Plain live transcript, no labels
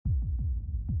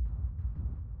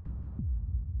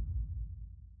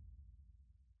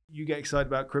You get excited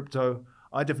about crypto.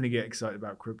 I definitely get excited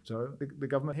about crypto. The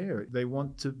government here, they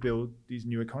want to build these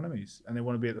new economies and they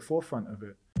want to be at the forefront of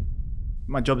it.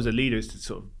 My job as a leader is to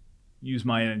sort of have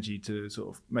my energy to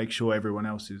sort of make sure everyone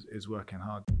else is working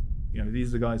hard. These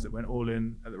are the guys that went all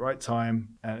in at the right time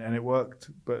and it worked.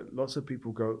 But lots of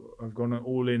people have gone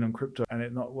all in on crypto and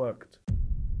it not worked.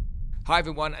 Hi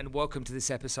everyone, and welcome to this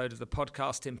episode of the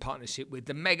podcast in partnership with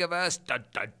the Megaverse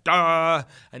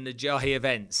and the Chehade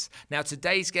events. Now,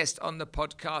 today's guest on the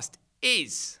podcast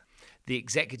is the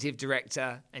Executive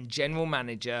Director and General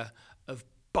Manager of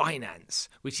Binance,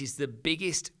 which is the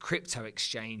biggest crypto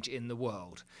exchange in the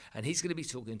world. And he's going to be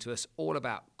talking to us all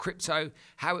about crypto,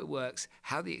 how it works,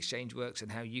 how the exchange works,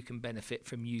 and how you can benefit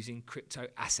from using crypto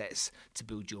assets to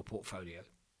build your portfolio.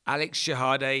 Alex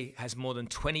Chehade has more than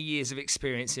 20 years of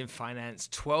experience in finance,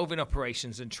 12 in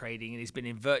operations and trading, and he's been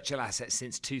in virtual assets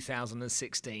since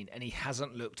 2016, and he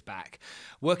hasn't looked back,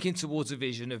 working towards a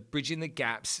vision of bridging the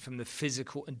gaps from the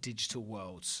physical and digital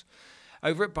worlds.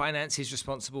 Over at Binance, he's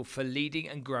responsible for leading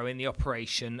and growing the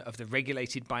operation of the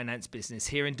regulated Binance business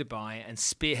here in Dubai and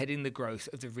spearheading the growth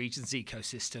of the region's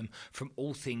ecosystem from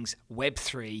all things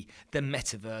Web3, the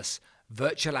metaverse,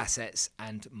 virtual assets,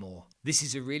 and more. This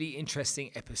is a really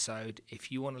interesting episode if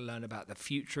you want to learn about the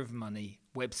future of money,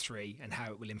 Web3, and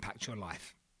how it will impact your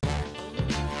life.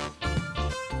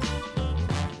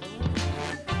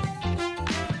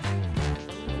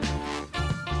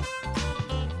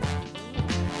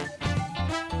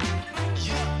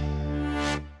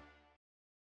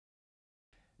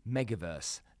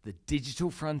 Megaverse, the digital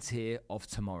frontier of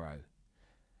tomorrow.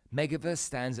 Megaverse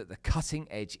stands at the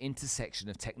cutting-edge intersection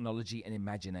of technology and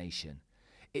imagination.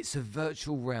 It's a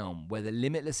virtual realm where the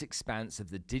limitless expanse of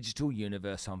the digital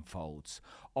universe unfolds,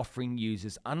 offering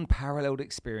users unparalleled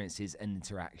experiences and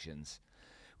interactions.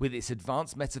 With its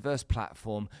advanced metaverse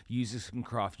platform, users can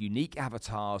craft unique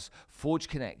avatars, forge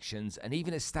connections, and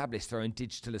even establish their own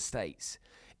digital estates.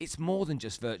 It's more than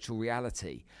just virtual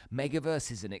reality.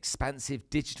 Megaverse is an expansive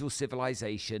digital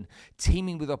civilization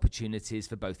teeming with opportunities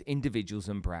for both individuals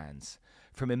and brands.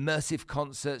 From immersive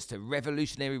concerts to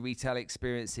revolutionary retail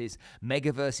experiences,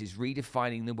 Megaverse is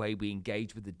redefining the way we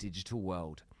engage with the digital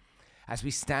world. As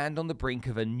we stand on the brink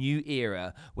of a new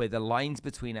era where the lines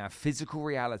between our physical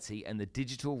reality and the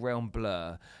digital realm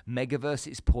blur, Megaverse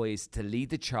is poised to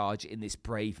lead the charge in this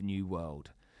brave new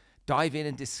world. Dive in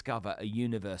and discover a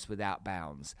universe without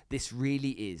bounds. This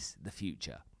really is the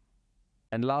future.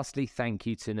 And lastly, thank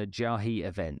you to Chehade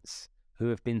Events, who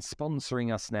have been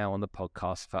sponsoring us now on the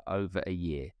podcast for over a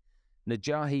year.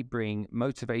 Chehade bring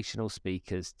motivational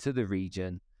speakers to the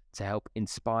region to help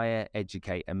inspire,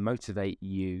 educate, and motivate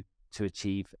you to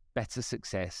achieve better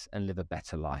success and live a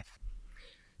better life.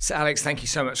 So Alex, thank you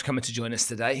so much for coming to join us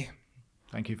today.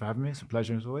 Thank you for having me. It's a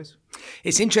pleasure as always.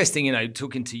 It's interesting,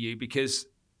 talking to you because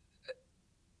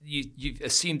you've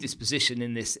assumed this position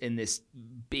in this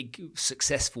big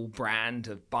successful brand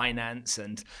of Binance,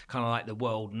 and kind of like the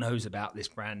world knows about this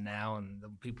brand now, and the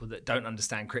people that don't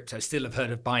understand crypto still have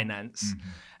heard of Binance. Mm-hmm.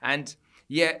 And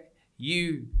yet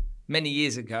you, many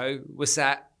years ago, were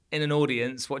sat in an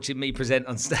audience watching me present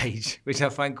on stage, which I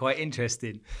find quite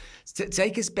interesting.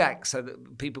 Take us back so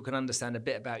that people can understand a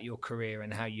bit about your career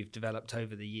and how you've developed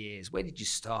over the years. Where did you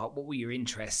start? What were your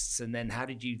interests? And then how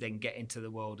did you then get into the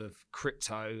world of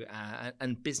crypto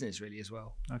and business really as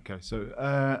well? Okay, so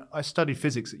I studied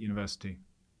physics at university.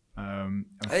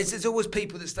 It's always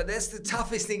people that study. That's the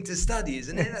toughest thing to study,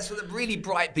 isn't it? That's what the really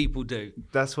bright people do.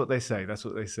 That's what they say.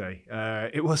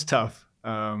 It was tough.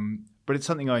 But it's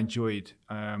something I enjoyed.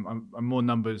 I'm more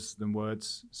numbers than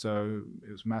words, so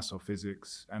it was maths or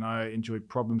physics, and I enjoyed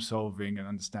problem solving and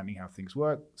understanding how things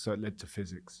work, so it led to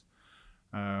physics.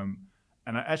 And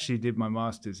I actually did my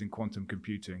master's in quantum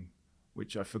computing,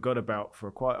 which I forgot about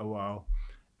for quite a while.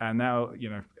 And now,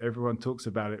 everyone talks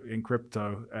about it in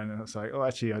crypto, and it's like, oh,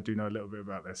 actually, I do know a little bit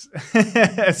about this.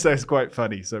 So it's quite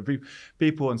funny. So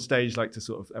people on stage like to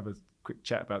sort of have a quick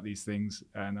chat about these things,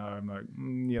 and I'm like,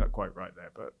 you're not quite right there,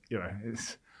 but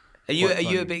it's. Are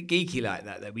you a bit geeky like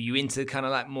that though? Were you into kind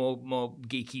of like more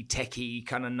geeky, techie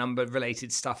kind of number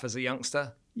related stuff as a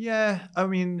youngster? Yeah, I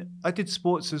mean, I did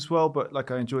sports as well, but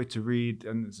like I enjoyed to read,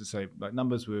 and as I say, like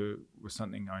numbers were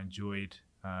something I enjoyed.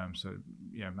 So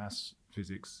maths,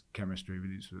 physics, chemistry,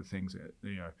 these sort of things.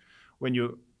 When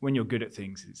you're good at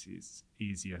things, it's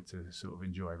easier to sort of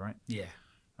enjoy, right? Yeah.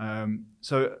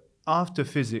 So after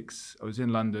physics, I was in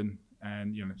London,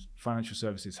 and financial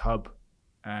services hub,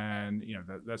 and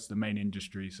that's the main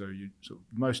industry. So you sort of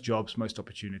most jobs, most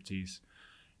opportunities,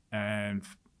 and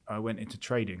I went into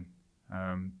trading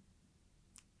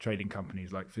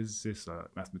companies like physicists,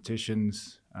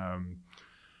 mathematicians,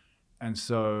 And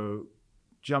so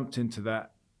jumped into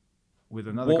that with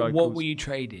another guy. What were you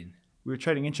trading? We were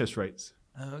trading interest rates.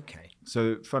 Oh, okay.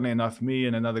 So funnily enough, me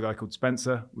and another guy called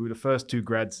Spencer, we were the first two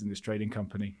grads in this trading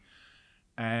company.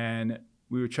 And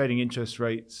we were trading interest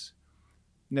rates,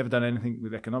 never done anything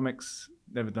with economics,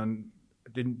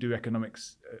 didn't do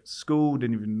economics at school,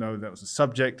 didn't even know that was a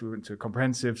subject. We went to a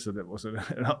comprehensive, so that wasn't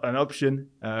an option.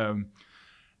 And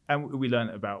we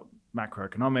learned about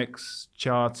macroeconomics,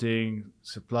 charting,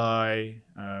 supply,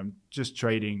 just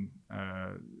trading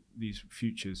these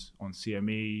futures on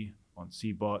CME, on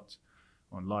CBOT,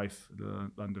 on Life, the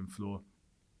London floor.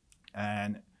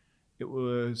 And it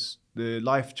was the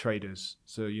life traders.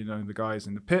 So, the guys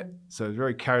in the pit. So it's a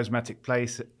very charismatic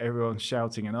place. Everyone's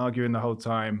shouting and arguing the whole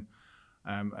time.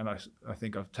 And I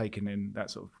think I've taken in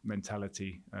that sort of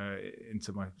mentality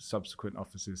into my subsequent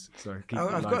offices. So I've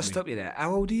got to stop you there.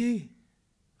 How old are you?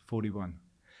 41.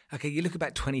 Okay, you look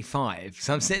about 25.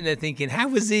 So I'm sitting there thinking, how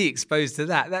was he exposed to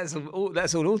that? That's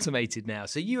all automated now.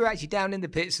 So you were actually down in the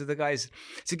pits with the guys.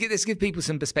 So let's give people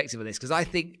some perspective on this, because I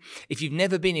think if you've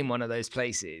never been in one of those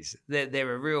places,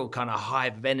 they're a real kind of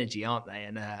hive of energy, aren't they?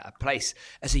 And a place,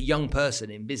 as a young person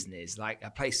in business, like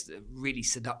a place that really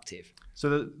seductive.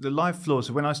 So the live floor,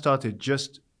 so when I started,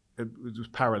 it was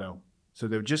parallel. So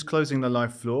they were just closing the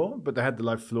live floor, but they had the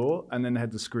live floor and then they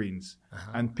had the screens.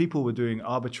 Uh-huh. And people were doing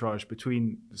arbitrage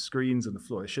between the screens and the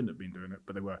floor. They shouldn't have been doing it,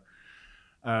 but they were.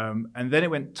 And then it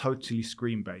went totally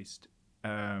screen-based.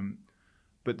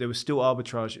 But there was still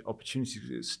arbitrage opportunities.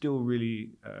 It was still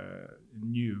really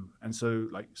new. And so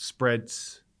like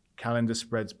spreads, calendar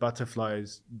spreads,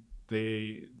 butterflies,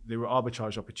 they were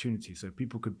arbitrage opportunities. So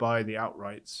people could buy the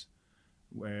outrights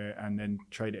and then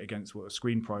trade it against what a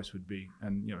screen price would be.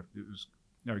 And, it was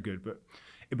very good. But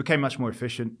it became much more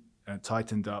efficient and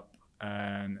tightened up.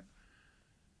 And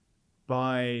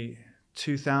by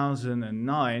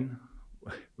 2009,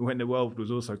 when the world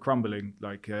was also crumbling,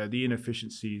 like the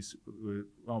inefficiencies were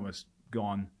almost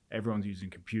gone. Everyone's using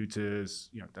computers.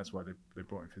 That's why they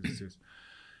brought in physicists.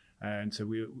 And so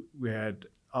we had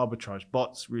arbitrage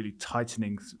bots really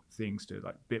tightening things to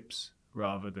like bips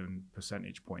rather than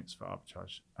percentage points for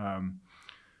arbitrage.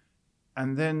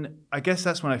 And then I guess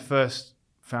that's when I first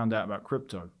found out about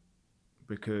crypto,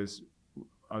 because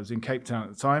I was in Cape Town at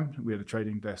the time. We had a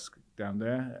trading desk down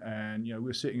there, and we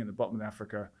were sitting at the bottom of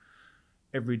Africa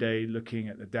every day looking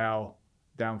at the Dow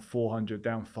down 400,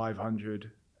 down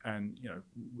 500, and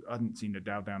I hadn't seen the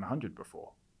Dow down 100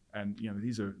 before. And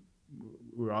we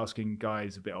were asking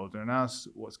guys a bit older than us,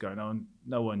 what's going on?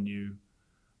 No one knew.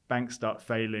 Banks start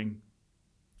failing.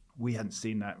 We hadn't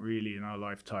seen that really in our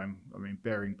lifetime. I mean,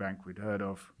 Bearing Bank we'd heard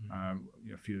of. A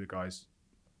few of the guys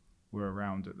were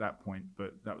around at that point,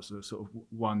 but that was a sort of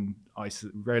one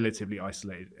relatively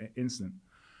isolated incident.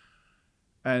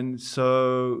 And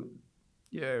so,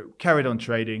 carried on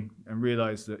trading and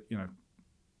realized that,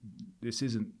 this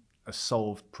isn't a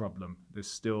solved problem. There's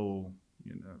still,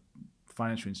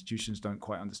 financial institutions don't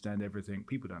quite understand everything.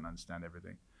 People don't understand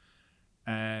everything.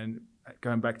 And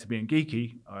going back to being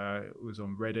geeky, I was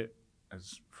on Reddit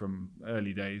from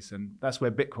early days, and that's where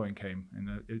Bitcoin came. And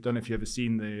I don't know if you've ever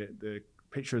seen the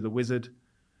picture of the wizard.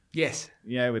 Yes.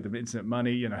 Yeah, with the internet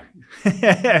money, And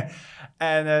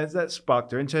that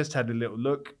sparked their interest, had a little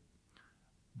look,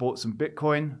 bought some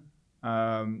Bitcoin,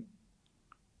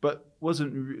 but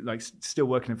wasn't still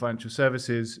working in financial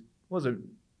services, wasn't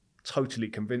totally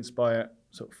convinced by it,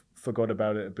 sort of forgot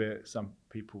about it a bit. Some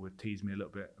people would tease me a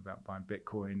little bit about buying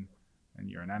Bitcoin and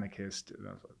you're an anarchist. And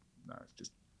I was like, no,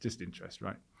 it's just interest,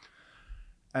 right?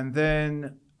 And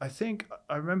then I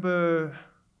remember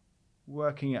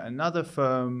working at another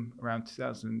firm around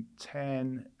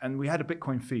 2010, and we had a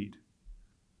Bitcoin feed.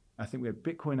 I think we had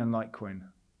Bitcoin and Litecoin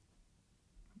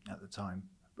at the time,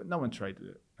 but no one traded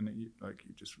it. And you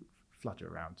just flutter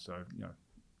around. So,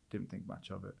 didn't think much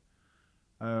of it.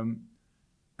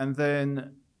 And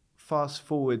then fast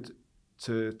forward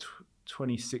to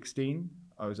 2016,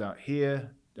 I was out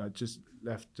here. I just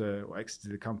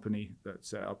exited a company that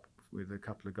set up with a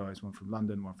couple of guys, one from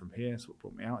London, one from here. So what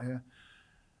brought me out here.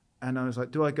 And I was like,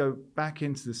 do I go back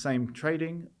into the same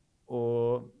trading?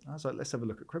 Or I was like, let's have a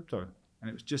look at crypto. And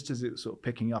it was just as it was sort of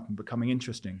picking up and becoming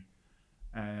interesting.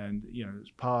 And, it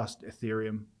was past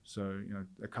Ethereum. So,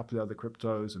 a couple of other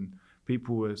cryptos, and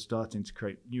people were starting to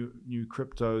create new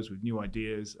cryptos with new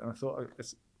ideas. And I thought,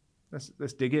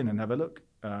 let's dig in and have a look.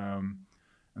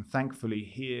 And thankfully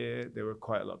here, there were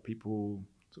quite a lot of people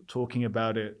sort of talking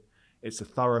about it. It's a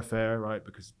thoroughfare, right?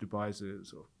 Because Dubai is a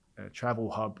sort of a travel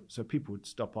hub. So people would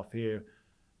stop off here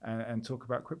and talk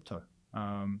about crypto.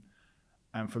 And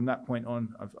from that point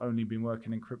on, I've only been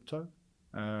working in crypto.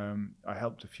 I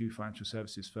helped a few financial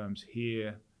services firms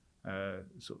here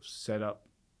sort of set up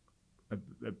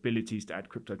abilities to add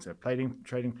crypto to their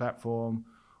trading platform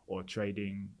or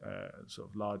trading sort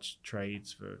of large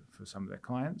trades for some of their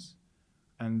clients.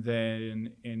 And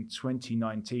then in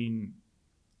 2019,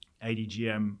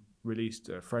 ADGM released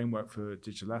a framework for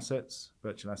digital assets,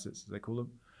 virtual assets as they call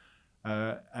them.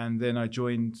 And then I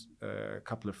joined a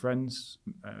couple of friends,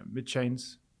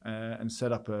 mid-chains, and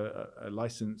set up a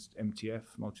licensed MTF,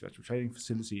 multilateral trading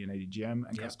facility in ADGM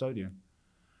and custodian.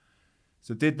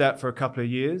 So did that for a couple of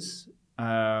years.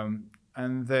 And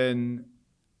then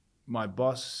my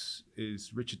boss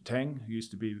is Richard Teng, who used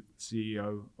to be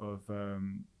CEO of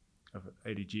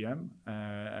ADGM.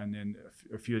 And then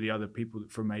a few of the other people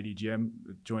from ADGM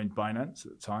joined Binance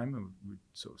at the time, and we'd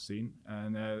sort of seen.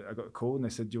 And I got a call and they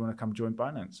said, do you want to come join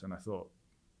Binance? And I thought,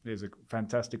 there's a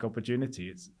fantastic opportunity.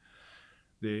 It's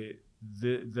the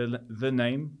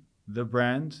name, the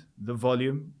brand, the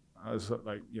volume. I was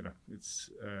like,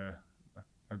 it's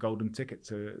a golden ticket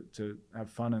to have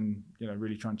fun and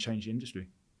really try and change the industry.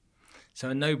 So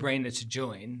a no-brainer to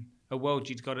join a world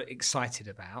you'd got excited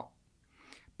about.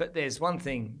 But there's one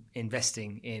thing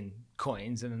investing in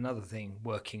coins and another thing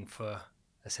working for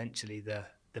essentially the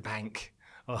bank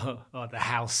or the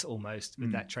house almost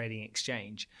with that trading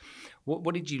exchange.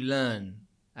 What did you learn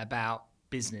about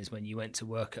business when you went to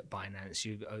work at Binance?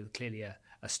 You were clearly a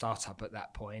startup at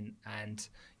that point and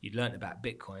you learned about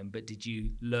Bitcoin, but did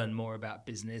you learn more about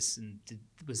business, and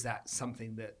was that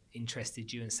something that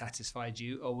interested you and satisfied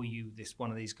you, or were you one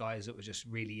of these guys that was just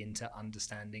really into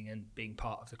understanding and being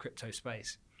part of the crypto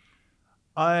space?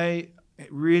 I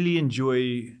really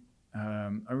enjoy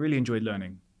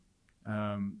learning.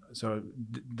 So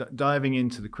diving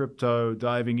into the crypto,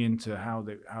 diving into how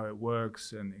it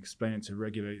works and explaining it to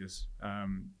regulators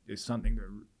is something that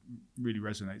really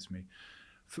resonates with me.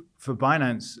 For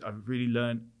Binance, I've really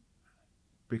learned,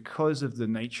 because of the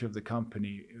nature of the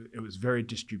company, it was very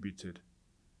distributed.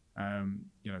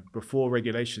 Before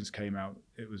regulations came out,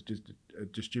 it was just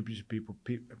distributed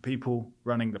people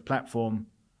running the platform.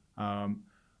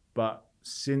 But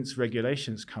since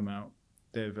regulations come out,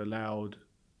 they've allowed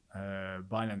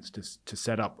Binance to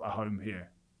set up a home here.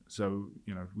 So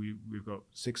we've got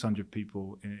 600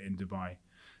 people in Dubai.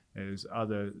 There's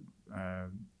other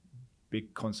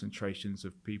big concentrations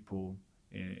of people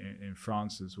in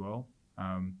France as well,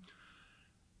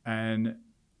 and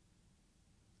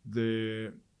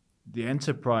the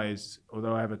enterprise,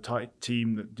 although I have a tight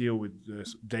team that deal with the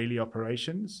daily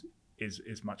operations,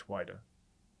 is much wider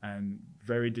and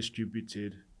very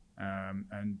distributed,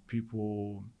 and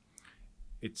people.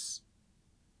 It's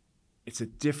a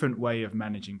different way of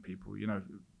managing people.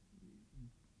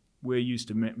 We're used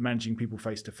to managing people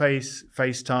face to face,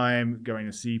 FaceTime, going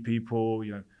to see people.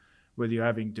 Whether you're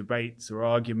having debates or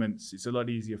arguments, it's a lot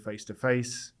easier face to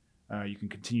face. You can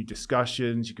continue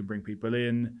discussions, you can bring people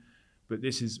in, but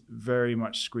this is very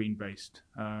much screen based.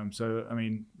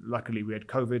 Luckily we had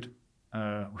COVID,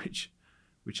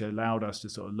 which allowed us to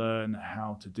sort of learn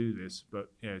how to do this.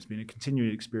 But it's been a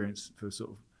continuing experience for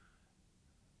sort of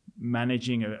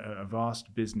managing a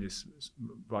vast business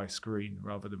by screen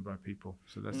rather than by people.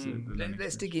 So that's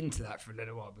let's dig into that for a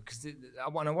little while, because I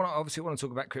want to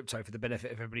talk about crypto for the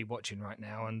benefit of everybody watching right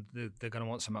now, and they're going to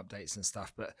want some updates and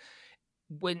stuff. But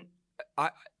when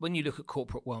you look at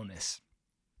corporate wellness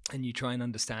and you try and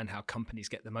understand how companies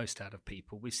get the most out of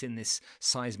people, we've seen this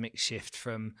seismic shift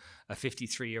from a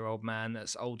 53-year-old man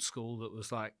that's old school, that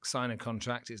was like, sign a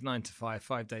contract, it's 9 to 5,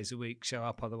 5 days a week, show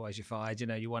up, otherwise you're fired,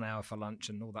 you 1 hour for lunch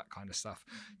and all that kind of stuff,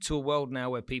 to a world now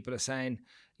where people are saying,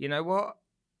 you know what,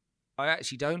 I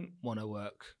actually don't want to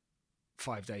work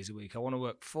 5 days a week, I want to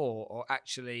work 4, or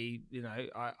actually,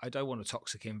 I don't want a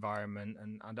toxic environment,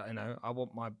 and I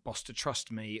want my boss to trust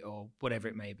me, or whatever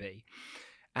it may be.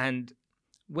 And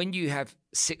when you have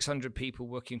 600 people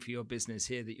working for your business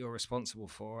here that you're responsible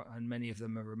for, and many of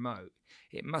them are remote,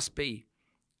 it must be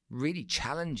really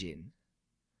challenging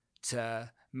to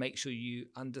make sure you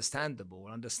understand them all,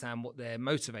 understand what their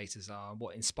motivators are,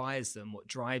 what inspires them, what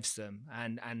drives them,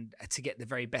 and to get the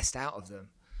very best out of them.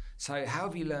 So how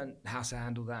have you learned how to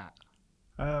handle that?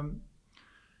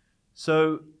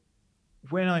 So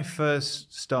when I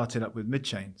first started up with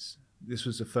mid-chains, this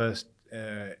was the first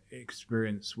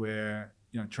experience where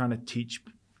trying to teach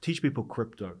people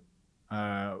crypto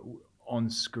on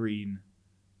screen,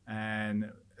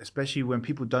 and especially when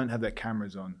people don't have their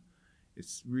cameras on,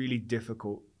 it's really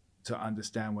difficult to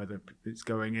understand whether it's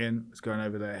going in, it's going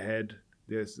over their head.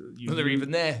 They're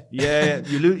even there. Yeah,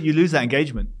 you lose that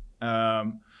engagement.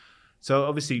 So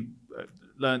obviously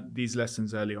learned these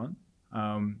lessons early on,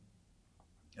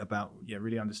 about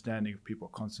really understanding if people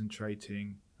are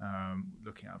concentrating,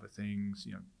 looking at other things.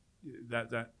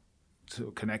 That sort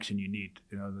of connection you need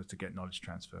in order to get knowledge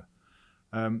transfer.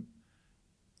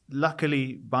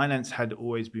 Luckily, Binance had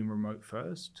always been remote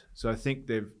first, so I think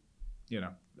they've,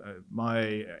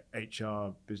 my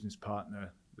HR business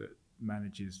partner that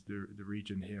manages the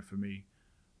region here for me,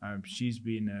 she's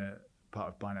been a part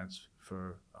of Binance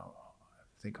for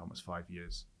I think almost 5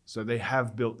 years. So they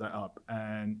have built that up,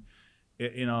 and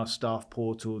in our staff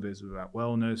portal, there's about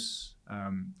wellness.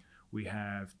 We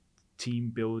have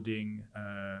team building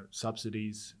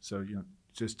subsidies. So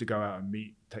just to go out and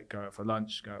meet, go out for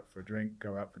lunch, go out for a drink,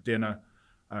 go out for dinner,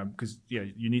 because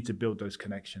you need to build those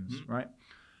connections, right?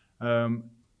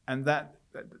 And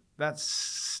that's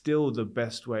still the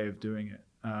best way of doing it.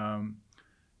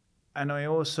 And I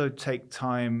also take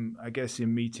time, I guess,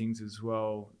 in meetings as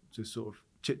well to sort of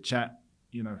chit chat,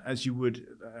 as you would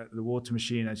at the water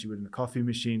machine, as you would in the coffee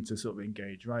machine, to sort of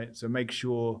engage, right? So make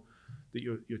sure that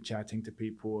you're chatting to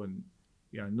people and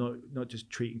not just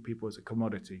treating people as a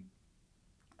commodity.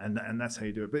 And that's how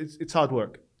you do it. But it's hard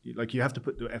work. Like, you have to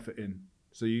put the effort in.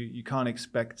 So you can't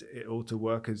expect it all to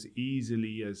work as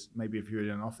easily as maybe if you're in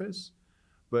an office.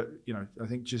 But I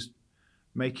think just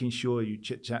making sure you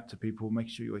chit chat to people, make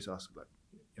sure you always ask,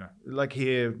 like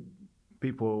here,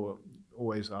 people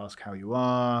always ask how you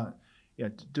are.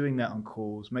 Doing that on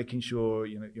calls, making sure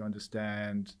you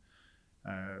understand,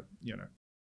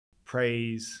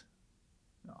 praise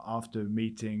after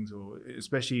meetings, or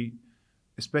especially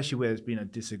where there's been a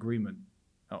disagreement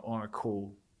on a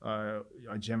call. I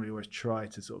generally always try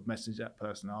to sort of message that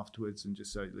person afterwards and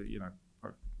just say that I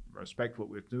respect what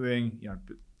we're doing.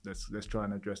 But let's try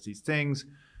and address these things.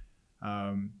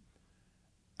 And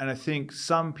I think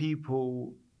some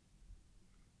people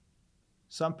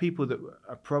that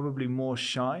are probably more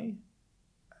shy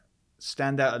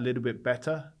stand out a little bit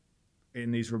better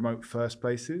in these remote first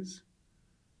places,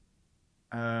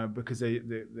 because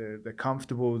they're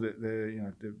comfortable, that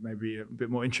they're maybe a bit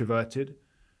more introverted.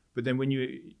 But then when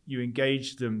you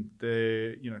engage them,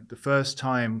 the first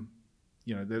time,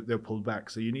 they'll pull back.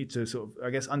 So you need to sort of, I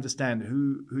guess, understand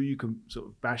who you can sort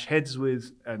of bash heads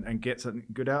with and get something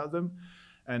good out of them,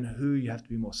 and who you have to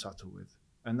be more subtle with.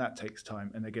 And that takes time.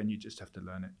 And again, you just have to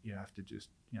learn it. You have to just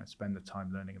spend the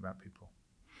time learning about people.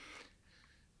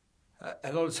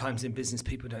 A lot of times in business,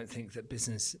 people don't think that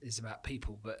business is about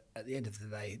people, but at the end of the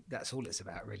day, that's all it's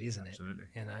about, really, isn't it? Absolutely.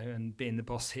 And being the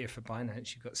boss here for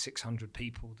Binance, you've got 600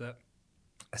 people that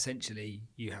essentially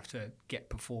you have to get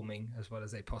performing as well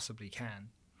as they possibly can.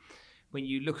 When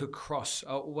you look across,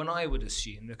 when I would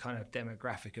assume the kind of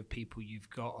demographic of people you've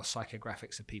got, or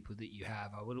psychographics of people that you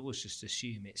have, I would always just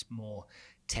assume it's more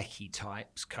techie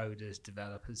types, coders,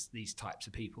 developers, these types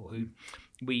of people who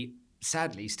we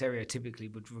sadly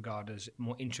stereotypically would regard as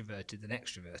more introverted than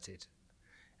extroverted.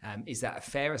 Is that a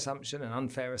fair assumption, an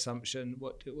unfair assumption?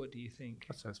 What do you think?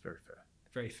 That's very fair.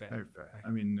 Very fair. Very fair. Okay. I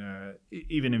mean,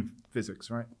 even in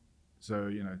physics, right? So,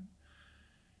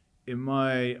 in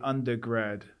my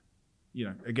undergrad,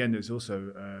 again, there's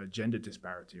also gender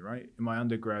disparity, right? In my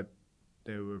undergrad,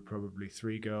 there were probably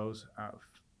 3 girls out of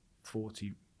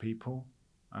 40 people.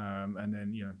 And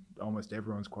then, almost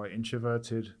everyone's quite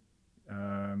introverted.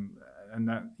 And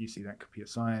that, you see that computer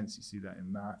science, you see that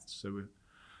in maths. So we're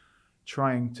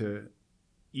trying to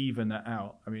even that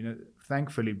out. I mean,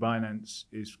 thankfully, Binance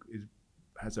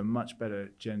has a much better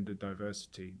gender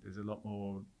diversity. There's a lot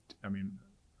more,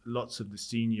 lots of the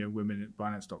senior women at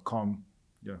Binance.com,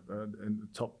 in the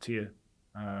top tier.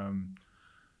 And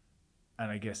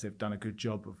I guess they've done a good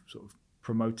job of sort of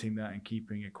promoting that and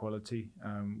keeping equality.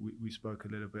 We spoke a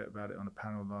little bit about it on a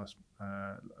panel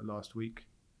last week.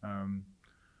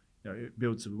 It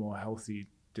builds a more healthy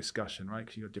discussion, right?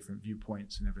 Because you've got different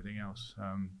viewpoints and everything else.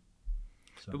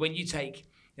 But when you take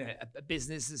a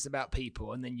business that's about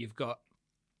people, and then you've got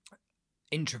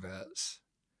introverts,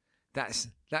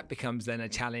 that becomes then a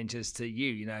challenge as to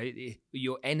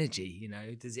your energy.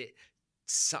 Does it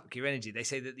suck your energy? They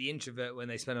say that the introvert, when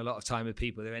they spend a lot of time with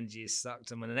people, their energy is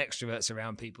sucked, and when an extrovert's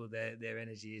around people, their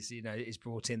energy is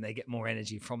brought in. They get more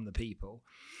energy from the people.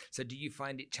 So do you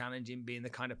find it challenging, being the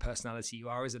kind of personality you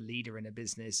are as a leader in a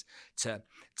business, to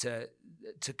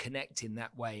connect in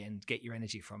that way and get your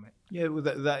energy from it? Yeah, well,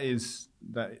 that is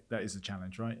a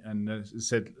challenge, right? And as I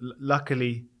said,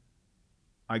 luckily,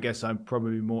 I guess I'm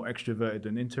probably more extroverted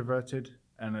than introverted.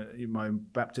 And my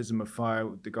baptism of fire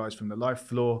with the guys from the life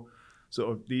floor,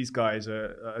 sort of, these guys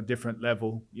are at a different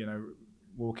level,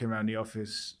 walking around the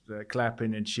office,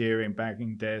 clapping and cheering,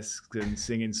 banging desks and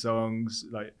singing songs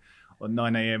like on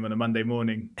 9 a.m. on a Monday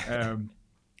morning.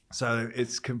 So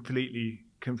it's completely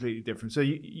different. So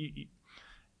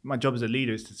my job as a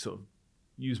leader is to sort of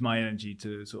use my energy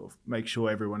to sort of make sure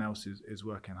everyone else is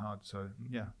working hard. So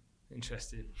yeah.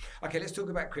 Interesting. Okay, let's talk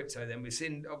about crypto then. We've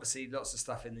seen obviously lots of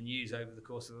stuff in the news over the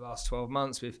course of the last 12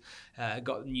 months. We've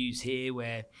got news here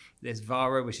where there's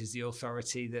VARA, which is the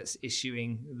authority that's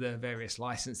issuing the various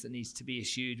license that needs to be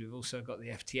issued. We've also got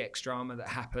the FTX drama that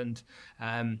happened.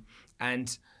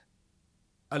 And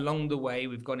along the way,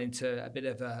 we've gone into a bit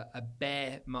of a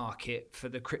bear market for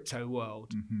the crypto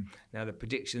world. Mm-hmm. Now, the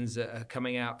predictions that are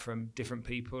coming out from different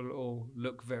people all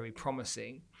look very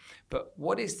promising. But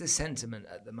what is the sentiment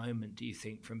at the moment, do you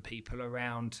think, from people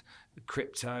around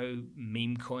crypto,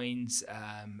 meme coins,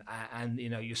 and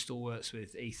your stalwarts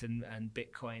with ETH and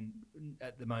Bitcoin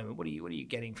at the moment? What are you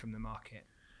getting from the market?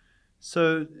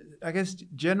 So I guess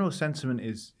general sentiment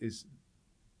is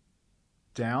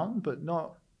down, but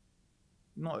not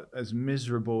as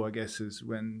miserable, I guess, as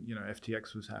when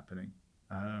FTX was happening.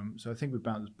 So I think we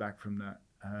bounced back from that,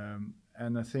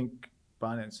 and I think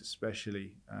Binance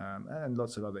especially, and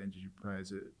lots of other industry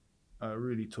players are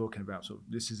really talking about sort of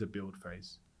this is a build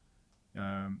phase,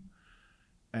 and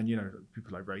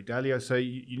people like Ray Dalio say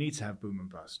you need to have boom and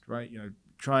bust, right?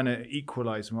 Trying to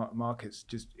equalize markets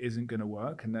just isn't going to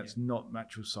work, and that's not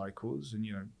natural cycles, and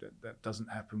that doesn't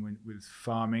happen with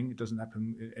farming. It doesn't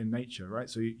happen in nature,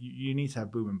 right? So you need to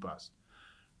have boom and bust,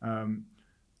 and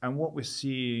what we're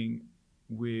seeing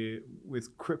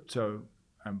with crypto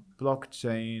and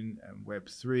blockchain and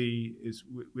Web3 is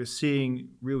we're seeing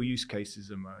real use cases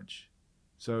emerge.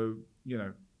 So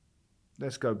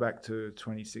let's go back to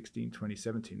 2016,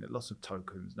 2017. There are lots of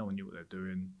tokens. No one knew what they're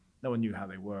doing. No one knew how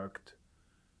they worked.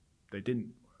 They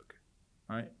didn't work,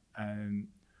 right? And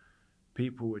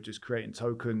people were just creating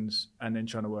tokens and then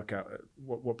trying to work out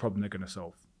what problem they're going to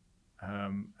solve,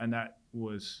 and that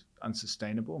was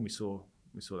unsustainable. And we saw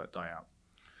that die out.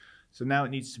 So now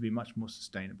it needs to be much more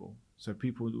sustainable. So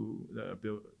people that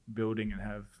are building and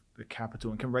have the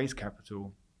capital and can raise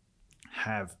capital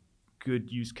have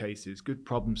good use cases, good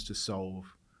problems to solve.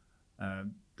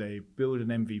 They build an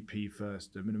MVP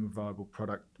first, a minimum viable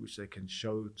product, which they can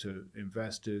show to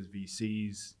investors,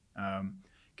 VCs,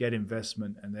 get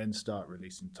investment, and then start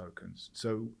releasing tokens.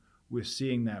 So we're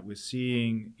seeing that. We're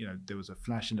seeing, there was a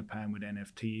flash in the pan with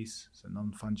NFTs, so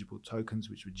non-fungible tokens,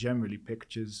 which were generally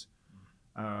pictures.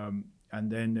 And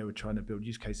then they were trying to build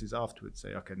use cases afterwards,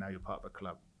 say, okay, now you're part of a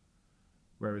club.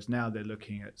 Whereas now they're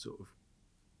looking at sort of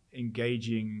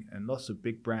engaging, and lots of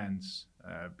big brands,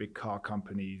 big car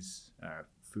companies,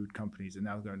 food companies are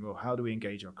now going, well, how do we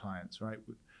engage our clients, right?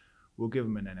 We'll give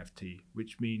them an NFT,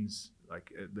 which means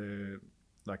like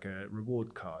a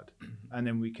reward card. And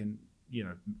then we can,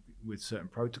 with certain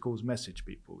protocols, message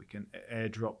people. We can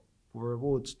airdrop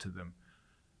rewards to them.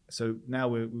 So now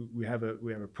we have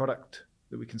a product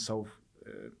that we can solve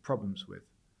problems with.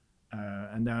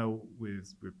 And now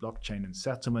with blockchain and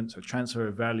settlement, so transfer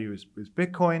of value is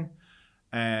Bitcoin,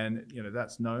 and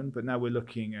that's known. But now we're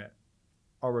looking at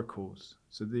oracles.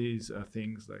 So these are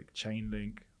things like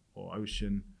Chainlink or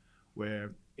Ocean,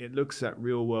 where it looks at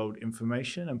real world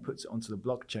information and puts it onto the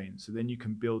blockchain. So then you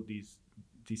can build these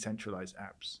decentralized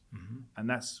apps. Mm-hmm. And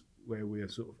that's where we're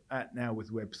sort of at now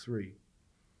with Web3.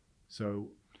 So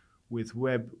with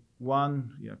Web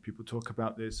 1, people talk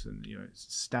about this, and it's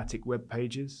static web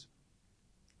pages.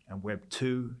 And Web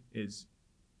 2 is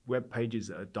web pages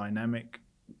that are dynamic,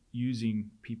 using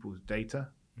people's data.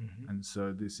 Mm-hmm. And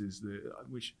so this is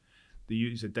which the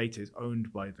user data is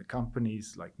owned by the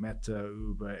companies like Meta,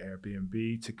 Uber,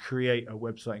 Airbnb to create a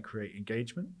website and create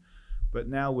engagement. But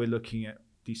now we're looking at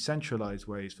decentralized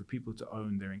ways for people to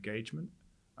own their engagement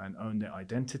and own their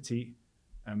identity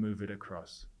and move it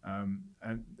across. And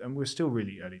we're still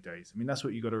really early days. I mean, that's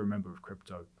what you got to remember with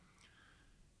crypto.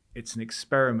 It's an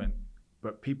experiment,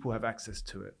 but people have access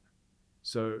to it.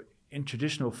 So in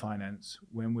traditional finance,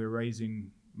 when we're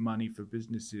raising money for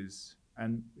businesses,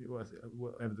 and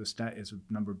whatever the stat is of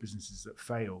number of businesses that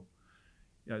fail,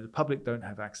 the public don't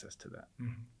have access to that.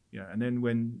 Mm-hmm. And then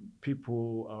when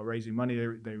people are raising money,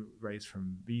 they raise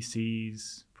from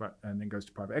VCs and then goes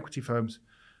to private equity firms.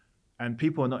 And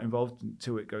people are not involved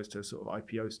until it goes to a sort of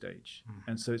IPO stage. Mm.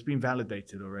 And so it's been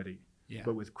validated already. Yeah.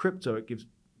 But with crypto, it gives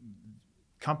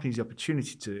companies the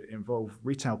opportunity to involve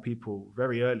retail people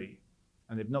very early.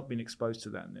 And they've not been exposed to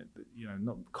that, and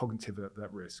not cognitive of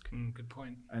that risk. Good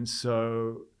point. And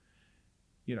so,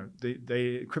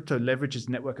 crypto leverages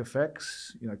network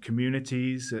effects,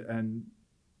 communities, and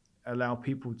allow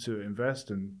people to invest.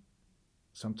 And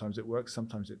sometimes it works,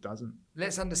 sometimes it doesn't.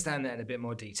 Let's understand that in a bit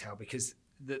more detail, because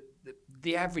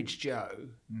the average Joe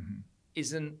mm-hmm.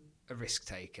 isn't a risk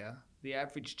taker. the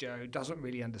average Joe doesn't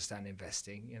really understand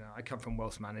investing. You know, I come from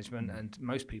wealth management, and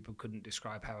most people couldn't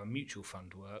describe how a mutual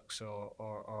fund works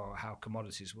or how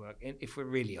commodities work. If we're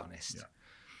really honest,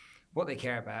 what they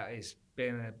care about is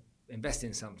being able to invest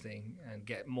in something and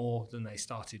get more than they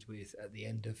started with at the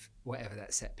end of whatever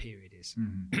that set period is.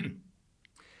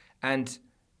 And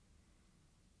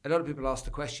a lot of people ask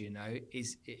the question, you know,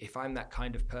 is if I'm that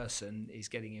kind of person, is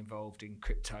getting involved in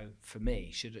crypto for me?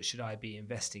 Should I be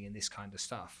investing in this kind of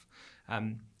stuff?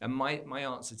 And my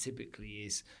answer typically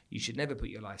is you should never put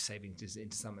your life savings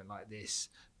into something like this,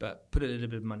 but put a little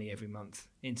bit of money every month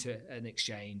into an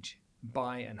exchange,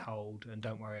 buy and hold, and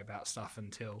don't worry about stuff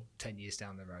until 10 years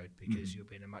down the road, because you'll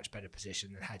be in a much better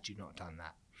position than had you not done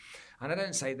that. And I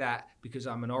don't say that because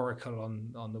I'm an oracle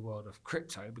on the world of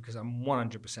crypto, because I'm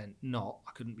 100% not.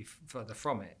 I couldn't be further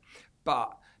from it.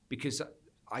 But because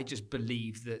I just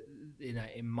believe that, you know,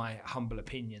 in my humble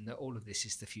opinion, that all of this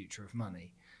is the future of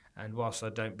money. And whilst I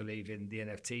don't believe in the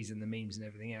NFTs and the memes and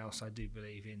everything else, I do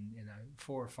believe in, you know,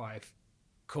 4 or 5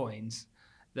 coins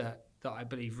that I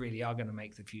believe really are going to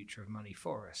make the future of money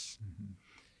for us.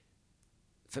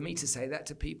 For me to say that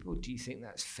to people, do you think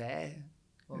that's fair?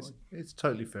 It's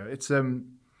totally fair. It's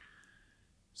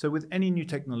so with any new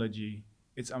technology,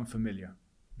 it's unfamiliar,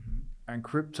 and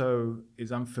crypto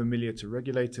is unfamiliar to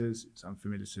regulators. It's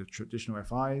unfamiliar to traditional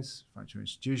FIs, financial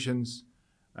institutions.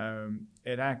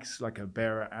 It acts like a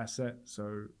bearer asset,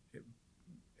 so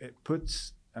it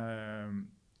puts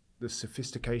the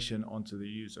sophistication onto the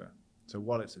user. So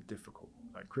wallets are difficult,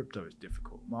 like crypto is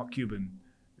difficult. Mark Cuban,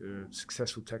 a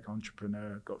successful tech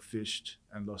entrepreneur, got phished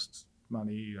and lost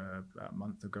money about a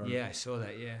month ago. Yeah, I saw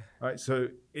that, yeah. Right, so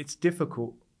it's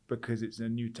difficult because it's a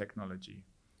new technology,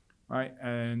 right?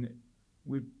 And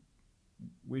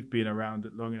we've been around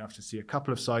it long enough to see a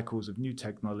couple of cycles of new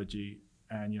technology,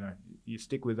 and, you know, you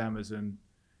stick with Amazon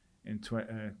in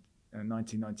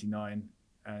 1999,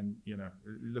 and, you know,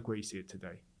 look where you see it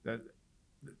today.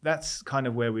 That's kind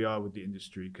of where we are with the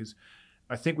industry, because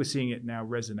I think we're seeing it now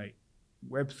resonate.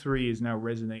 Web3 is now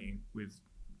resonating with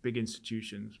big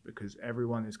institutions because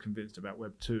everyone is convinced about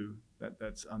Web 2,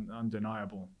 that's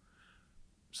undeniable.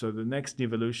 So the next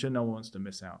evolution, no one wants to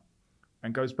miss out.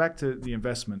 And goes back to the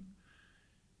investment.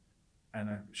 And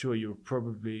I'm sure you'll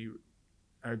probably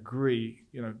agree,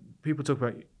 you know, people talk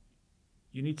about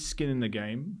you need skin in the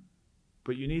game,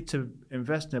 but you need to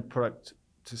invest in a product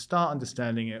to start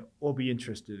understanding it or be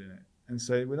interested in it. And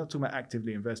so we're not talking about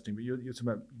actively investing, but you're talking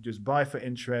about just buy for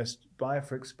interest, buy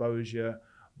for exposure,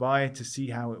 buy to see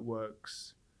how it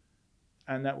works,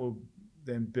 and that will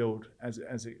then build as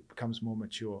it becomes more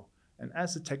mature. And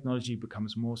as the technology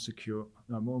becomes more mature,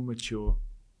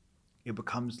 it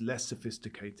becomes less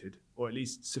sophisticated, or at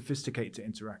least sophisticated to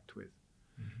interact with.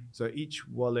 So each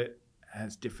wallet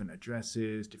has different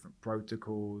addresses, different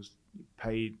protocols.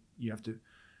 You have to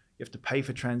pay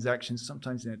for transactions,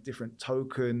 sometimes in a different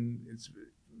token. It's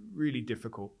really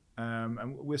difficult,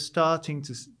 and we're starting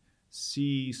to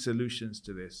see solutions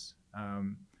to this.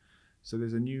 So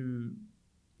there's a new,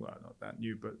 well, not that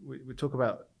new, but we talk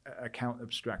about account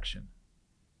abstraction,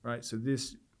 right? So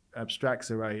this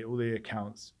abstracts away all the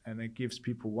accounts, and it gives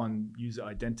people one user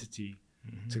identity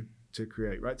to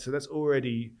create, right? So that's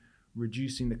already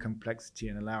reducing the complexity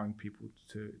and allowing people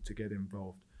to get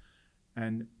involved.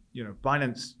 And, you know,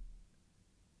 Binance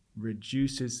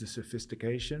reduces the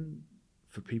sophistication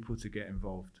for people to get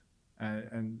involved.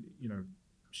 And you know,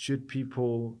 should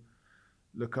people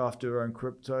look after their own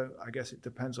crypto? I guess it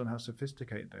depends on how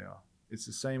sophisticated they are. It's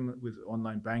the same with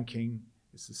online banking.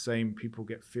 It's the same. People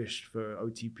get phished for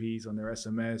OTPs on their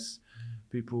SMS.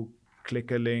 People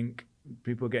click a link.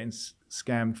 People getting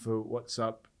scammed for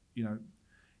WhatsApp. You know,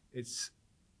 it's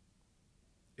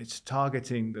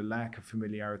targeting the lack of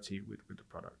familiarity with the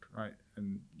product, right?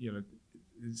 And, you know,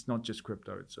 it's not just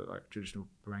crypto. It's like traditional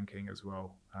banking as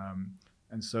well.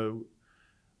 And so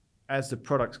as the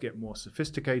products get more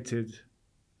sophisticated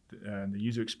and the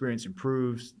user experience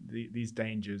improves, these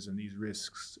dangers and these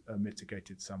risks are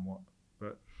mitigated somewhat.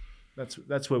 But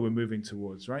that's where we're moving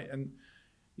towards, right? And,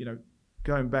 you know,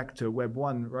 going back to Web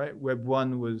 1, right? Web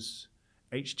 1 was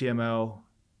HTML,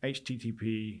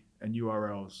 HTTP, and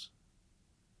URLs.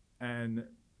 And,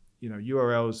 you know,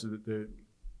 URLs are the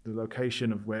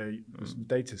location of where the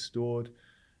data is stored.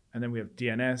 And then we have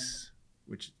DNS,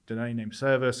 which is domain name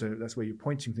server, so that's where you're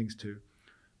pointing things to.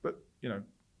 But, you know,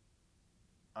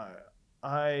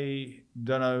 I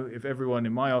don't know if everyone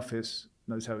in my office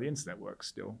knows how the internet works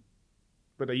still,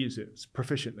 but they use it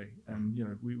proficiently. And, you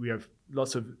know, we have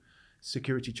lots of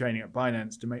security training at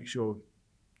Binance to make sure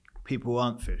people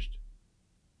aren't phished.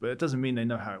 but it doesn't mean they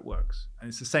know how it works. And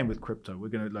it's the same with crypto. We're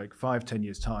going to, like 5-10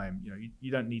 years time,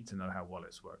 you don't need to know how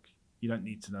wallets work. You don't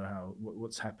need to know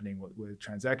what's happening, where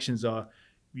transactions are.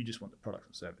 You just want the product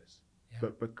and service. Yeah.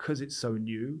 But because it's so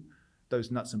new,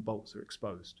 those nuts and bolts are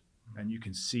exposed, and you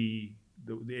can see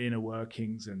the inner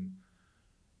workings, and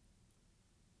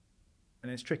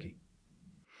it's tricky.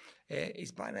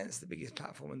 Is Binance the biggest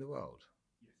platform in the world?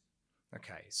 Yes.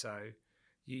 Okay, so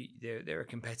there are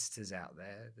competitors out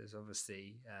there. There's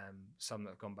obviously some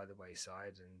that have gone by the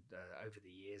wayside and over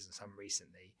the years, and some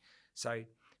recently. So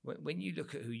when you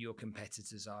look at who your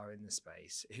competitors are in the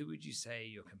space, who would you say are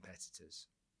your competitors?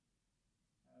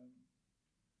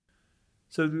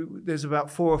 So there's about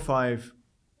 4 or 5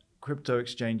 crypto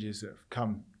exchanges that have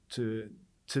come to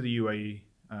the UAE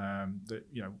that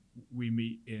we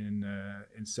meet in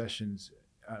sessions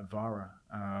at Vara,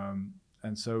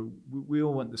 and so we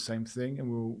all want the same thing,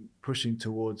 and we're all pushing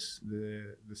towards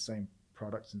the same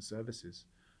products and services,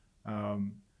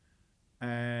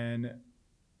 and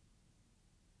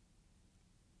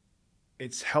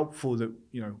it's helpful that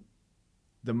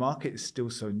the market is still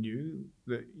so new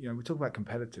that we talk about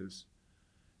competitors.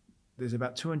 There's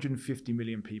about 250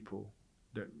 million people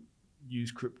that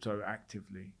use crypto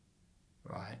actively.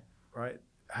 Right.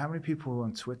 How many people are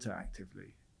on Twitter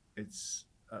actively? It's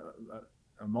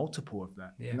a multiple of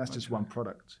that, and that's just one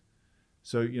product.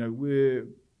 So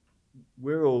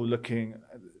we're all looking.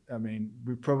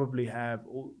 We probably have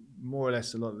more or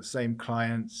less a lot of the same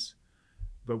clients,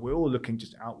 but we're all looking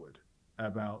just outward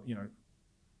about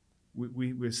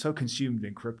we're so consumed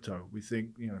in crypto. We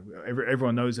think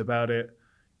everyone knows about it.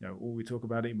 All we talk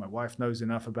about it. My wife knows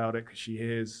enough about it because she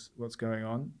hears what's going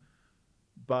on.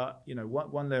 But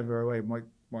one level away,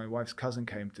 my wife's cousin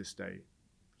came to stay.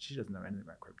 She doesn't know anything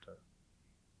about crypto.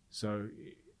 So,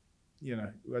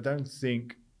 I don't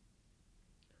think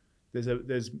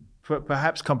there's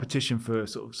perhaps competition for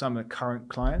sort of some of the current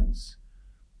clients,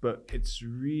 but it's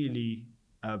really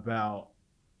about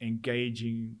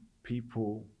engaging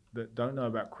people that don't know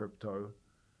about crypto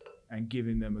and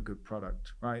giving them a good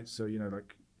product, right? So,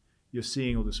 like you're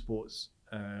seeing all the sports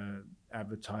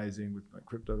advertising with like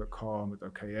crypto.com, with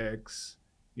OKX,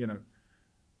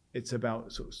 it's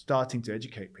about sort of starting to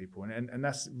educate people. And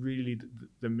that's really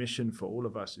the mission for all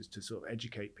of us, is to sort of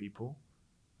educate people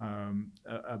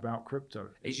about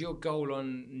crypto. Is your goal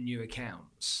on new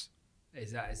accounts?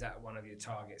 Is that one of your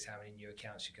targets, how many new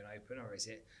accounts you can open, or is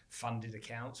it funded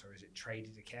accounts, or is it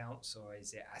traded accounts, or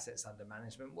is it assets under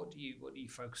management? What do you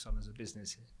focus on as a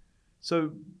business here?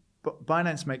 So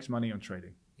Binance makes money on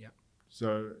trading. Yeah.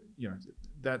 So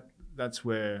that's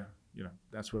where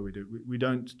we do. We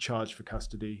don't charge for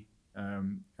custody,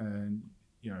 and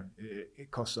it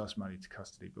costs us money to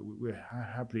custody, but we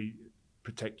happily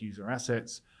protect user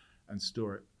assets and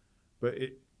store it.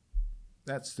 But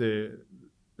that's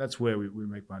where we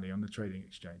make money, on the trading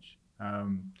exchange.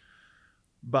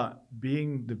 But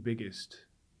being the biggest,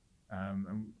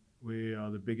 and we are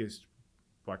the biggest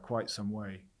by quite some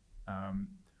way,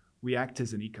 we act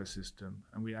as an ecosystem,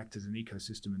 and we act as an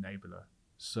ecosystem enabler.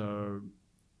 So,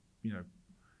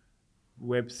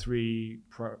 Web3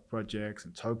 projects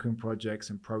and token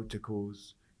projects and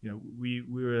protocols,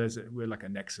 we're like a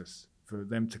nexus for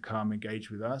them to come engage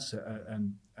with us,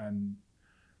 and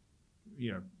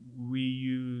we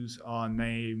use our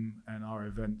name and our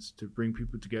events to bring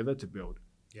people together to build.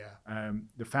 Yeah.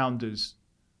 The founders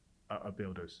are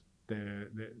builders.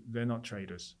 They're not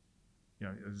traders.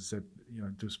 As I said,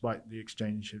 despite the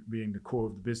exchange being the core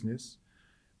of the business,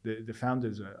 the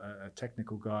founders are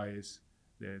technical guys.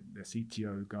 They're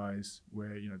CTO guys,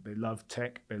 where they love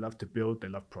tech, they love to build, they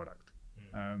love product.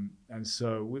 And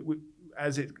so we,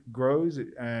 as it grows,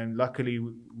 and luckily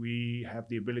we have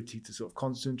the ability to sort of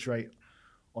concentrate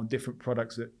on different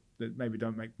products that maybe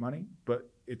don't make money, but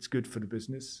it's good for the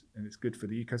business, and it's good for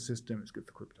the ecosystem, it's good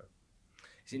for crypto.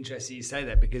 It's interesting you say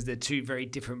that, because they're two very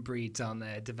different breeds, aren't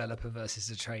they? A developer versus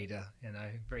a trader,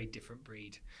 very different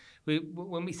breed.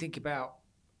 When we think about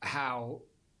how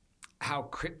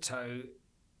crypto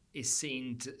is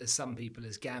seen to some people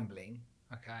as gambling,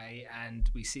 okay, and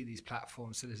we see these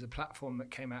platforms. So there's a platform that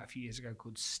came out a few years ago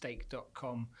called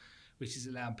stake.com, which is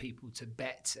allowing people to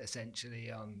bet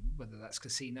essentially on whether that's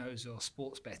casinos or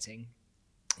sports betting,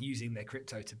 using their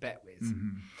crypto to bet with.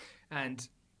 Mm-hmm. And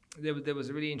there was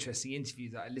a really interesting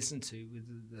interview that I listened to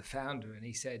with the founder, and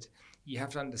he said, you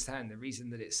have to understand the reason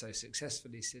that it's so successful,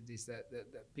 he said, is that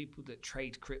people that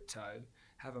trade crypto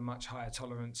have a much higher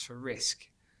tolerance for risk.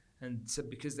 And so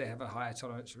because they have a higher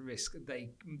tolerance for risk, the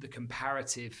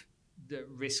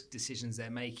risk decisions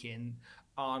they're making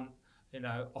aren't,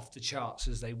 off the charts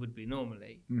as they would be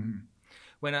normally. Mm-hmm.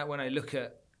 When I look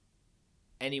at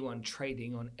anyone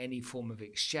trading on any form of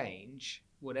exchange,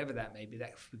 whatever that may be,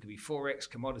 that could be Forex,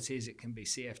 commodities, it can be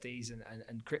CFDs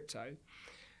and crypto.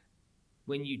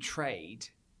 When you trade,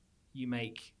 you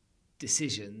make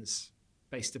decisions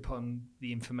based upon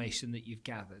the information that you've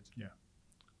gathered. Yeah.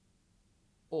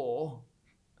 Or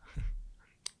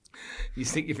you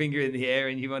stick your finger in the air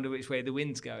and you wonder which way the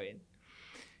wind's going.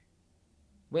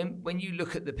 When you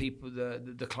look at the people,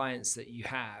 the clients that you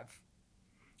have,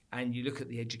 and you look at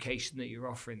the education that you're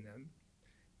offering them,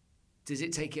 does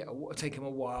it take them a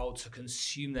while to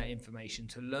consume that information,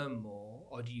 to learn more,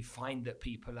 or do you find that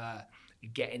people are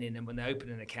getting in and when they open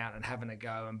an account and having a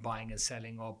go and buying and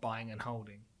selling or buying and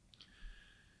holding?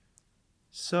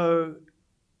 So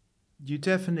you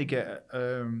definitely get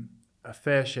a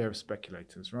fair share of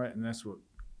speculators, right? And that's what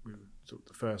sort of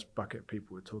the first bucket of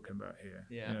people we're talking about here.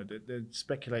 Yeah. You know, they're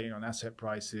speculating on asset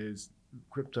prices.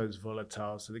 Crypto's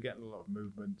volatile, so they get a lot of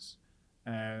movements,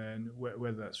 and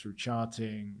whether that's through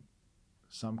charting,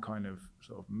 some kind of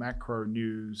sort of macro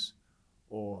news,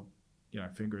 or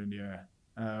finger in the air.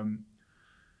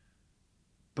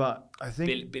 But I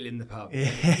think Bill in the pub.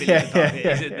 Yeah. Bill in the pub.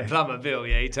 Yeah. Is it the plumber Bill?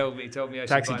 Yeah, he told me. I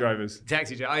taxi drivers.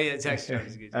 Taxi driver. Oh yeah, taxi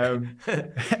drivers.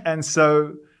 Good. And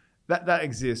so that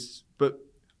exists, but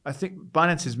I think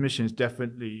Binance's mission is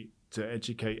definitely to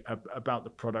educate about the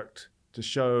product, to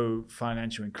show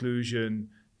financial inclusion,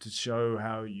 to show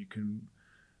how you can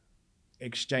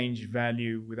exchange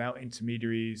value without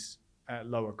intermediaries at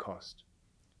lower cost.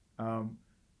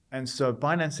 And so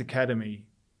Binance Academy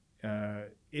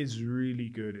is really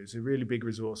good. It's a really big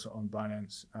resource on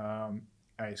Binance.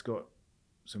 It's got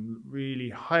some really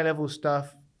high-level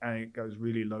stuff, and it goes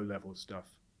really low-level stuff.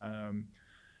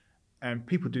 And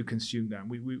people do consume that.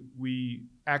 We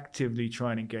actively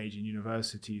try and engage in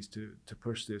universities to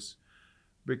push this,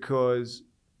 because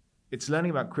it's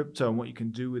learning about crypto and what you can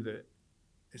do with it.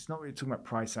 It's not really talking about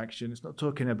price action. It's not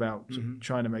talking about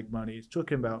trying to make money. It's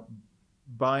talking about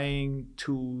buying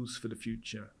tools for the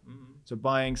future. Mm-hmm. So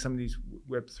buying some of these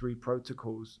Web3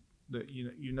 protocols that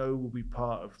will be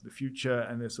part of the future,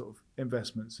 and their sort of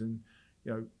investments. And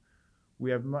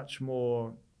we have much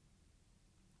more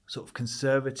sort of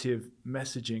conservative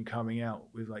messaging coming out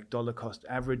with like dollar cost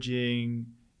averaging.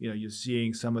 You're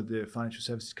seeing some of the financial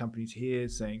services companies here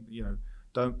saying,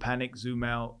 don't panic, zoom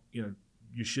out,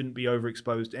 you shouldn't be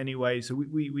overexposed anyway. So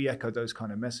we echo those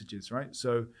kind of messages, right?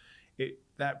 So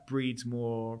that breeds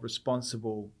more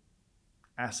responsible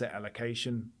asset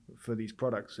allocation for these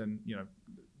products. And,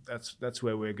 that's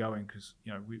where we're going, because,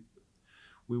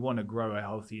 we want to grow a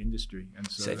healthy industry. And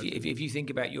so if you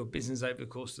think about your business over the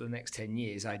course of the next 10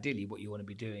 years, ideally what you want to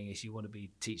be doing is you want to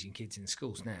be teaching kids in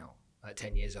schools now at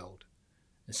 10 years old,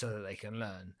 and so that they can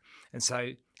learn. And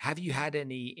so have you had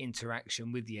any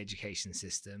interaction with the education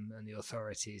system and the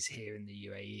authorities here in the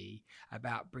UAE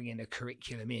about bringing a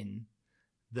curriculum in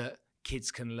that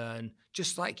kids can learn,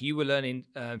 just like you were learning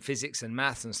physics and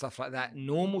maths and stuff like that,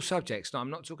 normal subjects? No, I'm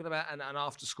not talking about an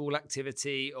after school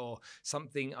activity or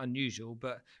something unusual,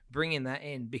 but bringing that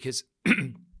in, because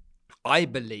I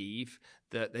believe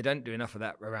that they don't do enough of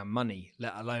that around money,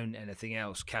 let alone anything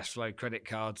else. Cash flow, credit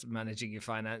cards, managing your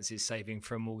finances, saving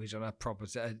for a mortgage on a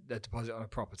property, a deposit on a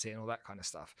property, and all that kind of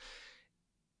stuff.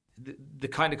 The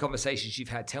kind of conversations you've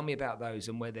had, tell me about those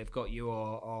and where they've got you,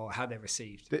 or how they're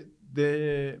received.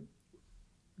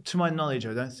 To my knowledge,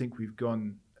 I don't think we've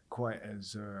gone quite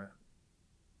as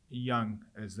young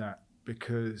as that,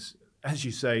 because, as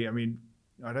you say,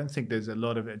 I don't think there's a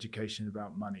lot of education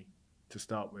about money to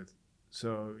start with.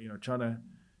 So, trying to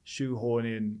shoehorn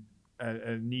in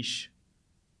a niche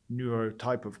neuro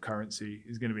type of currency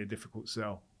is going to be a difficult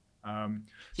sell.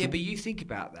 But you think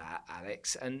about that,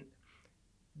 Alex, and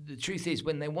the truth is,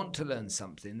 when they want to learn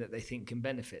something that they think can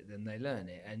benefit them, they learn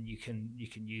it. And you can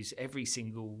use every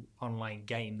single online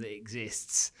game that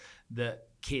exists that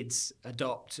kids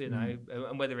adopt, and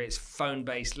whether it's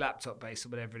phone-based, laptop-based, or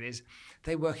whatever it is,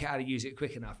 they work out how to use it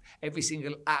quick enough. Every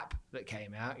single app that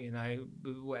came out,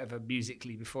 whatever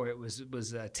Musically before it was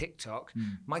TikTok,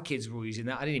 my kids were all using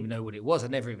that. I didn't even know what it was.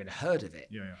 I'd never even heard of it.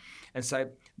 Yeah. And so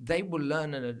they will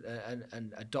learn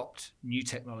and adopt new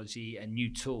technology and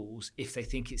new tools if they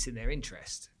think it's in their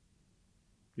interest.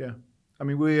 Yeah.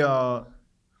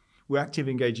 We're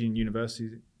actively engaging in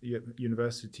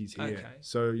universities here. Okay.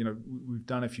 So, we've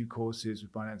done a few courses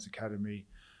with Binance Academy,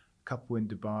 a couple in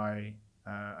Dubai,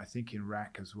 I think in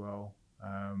Iraq as well.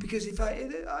 Because if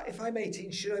I'm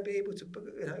 18, should I be able to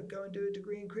go and do a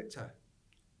degree in crypto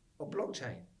or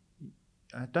blockchain?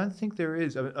 I don't think there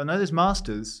is. I know there's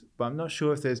masters, but I'm not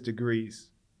sure if there's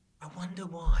degrees. I wonder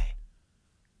why.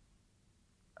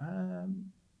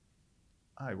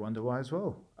 I wonder why as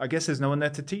well. I guess there's no one there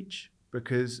to teach.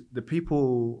 because the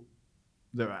people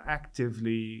that are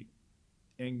actively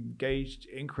engaged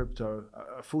in crypto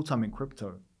are full-time in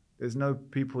crypto. There's no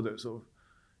people that sort of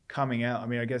coming out. I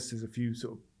mean, I guess there's a few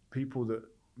sort of people that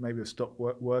maybe have stopped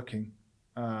working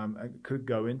and could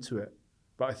go into it.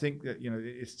 But I think that,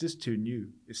 it's just too new.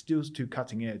 It's still too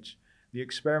cutting edge. The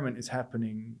experiment is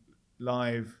happening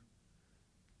live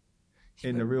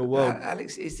in the real world.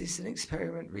 Alex, is this an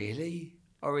experiment really?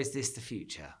 Or is this the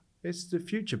future? It's the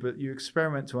future, but you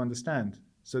experiment to understand.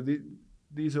 So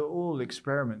these are all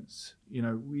experiments.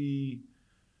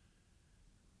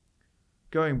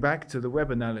 Going back to the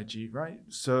web analogy, right?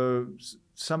 So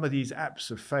some of these apps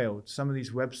have failed. Some of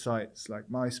these websites like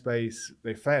MySpace,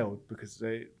 they failed because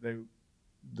they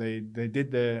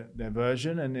did their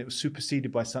version and it was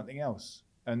superseded by something else.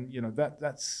 And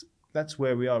that's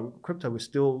where we are. Crypto, we're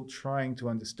still trying to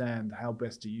understand how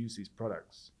best to use these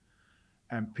products.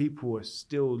 And people are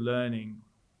still learning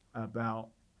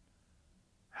about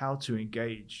how to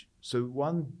engage. So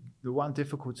the one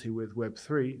difficulty with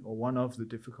Web3, or one of the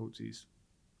difficulties,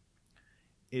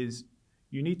 is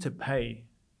you need to pay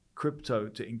crypto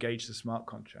to engage the smart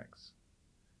contracts.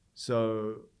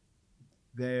 So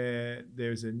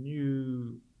there's a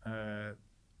new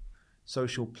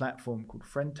social platform called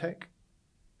FriendTech,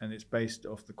 and it's based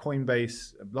off the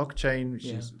Coinbase blockchain, which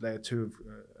is layer 2 of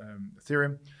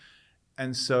Ethereum.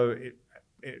 And so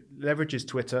it leverages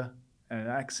Twitter and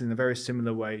acts in a very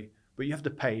similar way, but you have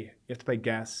to pay. You have to pay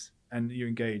gas and you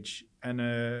engage. And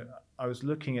I was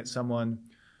looking at someone,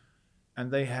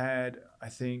 and they had, I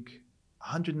think,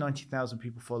 190,000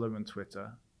 people follow him on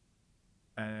Twitter,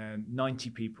 and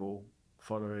 90 people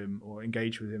follow him or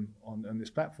engage with him on this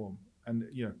platform. And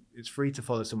it's free to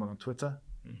follow someone on Twitter,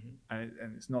 and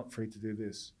it's not free to do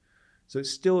this. So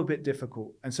it's still a bit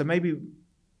difficult. And so maybe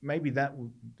that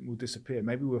will disappear.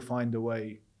 Maybe we'll find a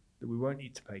way that we won't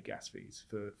need to pay gas fees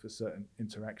for certain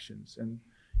interactions. And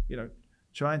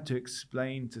trying to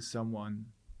explain to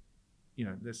someone,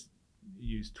 let's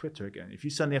use Twitter again. If you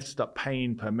suddenly have to start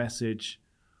paying per message,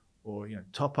 or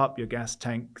top up your gas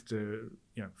tank to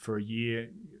for a year,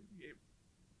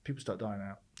 people start dying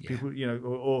out. People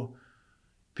or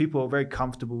people are very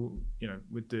comfortable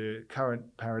with the current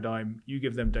paradigm. You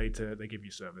give them data, they give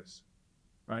you service,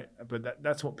 right? But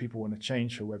that's what people want to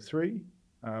change for Web3,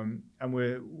 and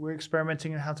we're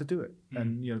experimenting on how to do it.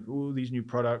 And all these new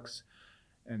products,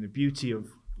 and the beauty of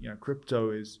crypto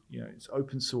is it's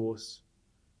open source.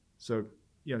 So,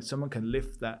 someone can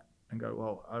lift that and go,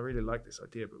 well, I really like this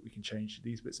idea, but we can change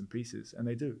these bits and pieces. And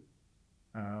they do.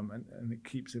 And it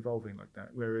keeps evolving like that.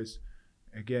 Whereas,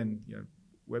 again,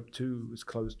 Web 2 was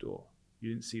closed door. You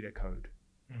didn't see their code.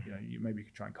 You maybe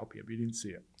could try and copy it, but you didn't see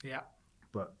it. Yeah.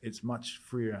 But it's much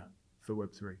freer for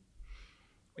Web 3.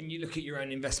 When you look at your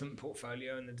own investment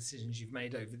portfolio and the decisions you've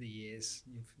made over the years,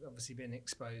 you've obviously been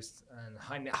exposed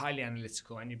and highly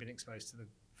analytical, and you've been exposed to the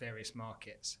various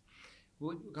markets.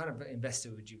 What kind of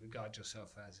investor would you regard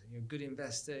yourself as? You're a good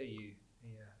investor? Are you a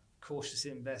cautious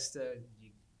investor?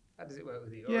 How does it work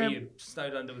with you? Or are you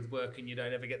snowed under with work and you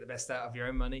don't ever get the best out of your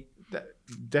own money?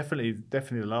 Definitely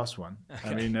the last one. Okay.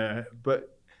 I mean,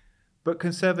 but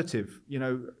conservative,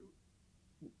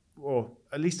 or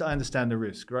at least I understand the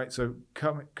risk, right? So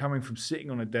coming from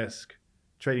sitting on a desk,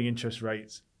 trading interest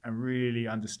rates, and really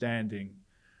understanding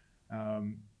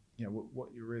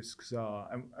what your risks are.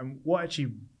 And what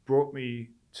actually brought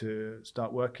me to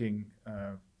start working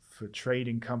for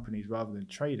trading companies rather than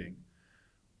trading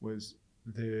was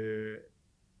was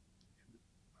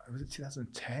it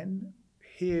 2010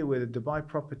 here, where the Dubai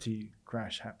property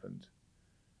crash happened.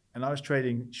 And I was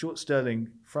trading short sterling,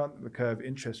 front of the curve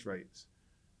interest rates,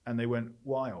 and they went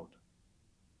wild.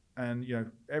 And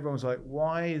everyone was like,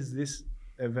 why is this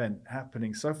event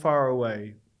happening so far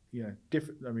away?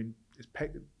 Different. I mean,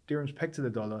 dirham's pegged to the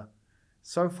dollar,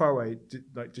 so far away,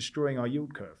 like destroying our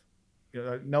yield curve.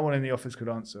 No one in the office could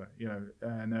answer.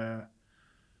 And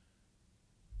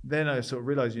then I sort of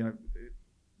realized,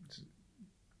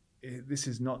 this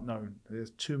is not known.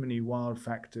 There's too many wild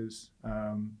factors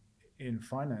in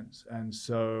finance, and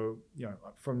so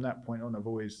from that point on, I've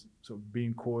always sort of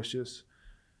been cautious,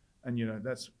 and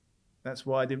that's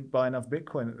why I didn't buy enough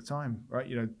Bitcoin at the time, right?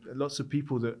 Lots of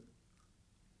people that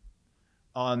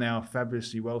are now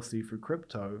fabulously wealthy through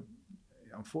crypto,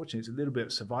 unfortunately, it's a little bit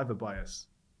of survivor bias.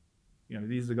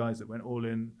 These are the guys that went all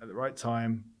in at the right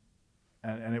time,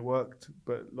 and it worked.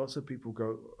 But lots of people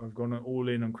have gone all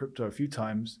in on crypto a few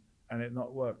times, and it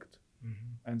not worked.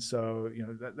 Mm-hmm. And so,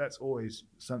 that's always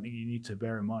something you need to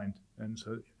bear in mind. And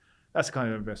so that's the kind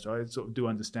of investor. I sort of do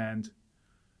understand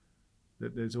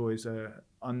that there's always a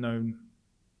unknown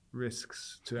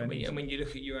risks to And any. when you look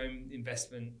at your own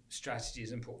investment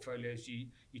strategies and portfolios, you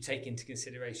take into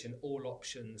consideration all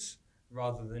options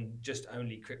rather than just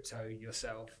only crypto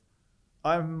yourself.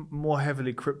 I'm more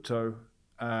heavily crypto,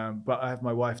 but I have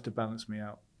my wife to balance me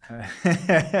out.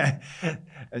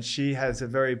 And she has a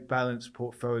very balanced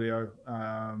portfolio.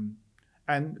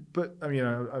 But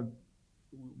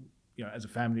as a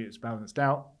family, it's balanced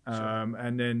out. Sure.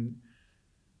 And then,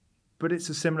 but it's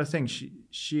a similar thing.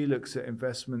 She looks at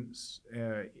investments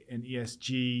in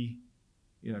ESG,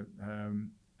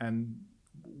 and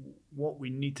what we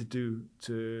need to do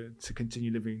to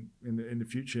continue living in the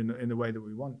future in the way that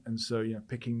we want. And so,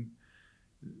 picking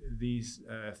these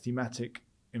thematic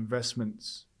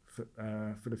investments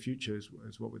for the future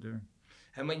is what we're doing.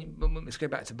 And let's go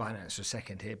back to Binance for a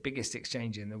second here. Biggest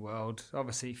exchange in the world,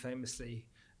 obviously famously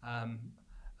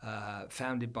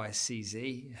founded by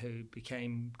CZ, who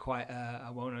became quite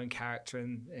a well-known character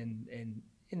in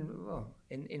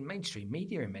mainstream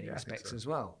media in many respects as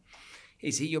well.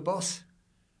 Is he your boss?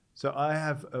 So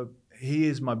he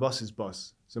is my boss's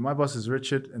boss. So my boss is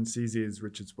Richard, and CZ is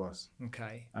Richard's boss.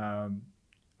 Okay.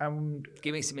 And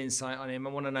give me some insight on him. I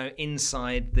want to know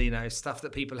inside the stuff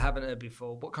that people haven't heard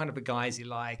before. What kind of a guy is he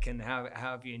like, and how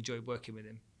have you enjoyed working with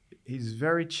him? He's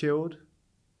very chilled,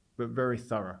 but very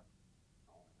thorough.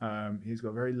 He's got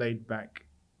a very laid back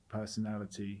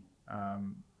personality,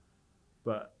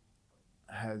 but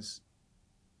has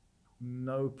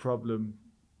no problem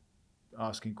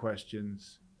asking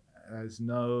questions, has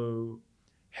no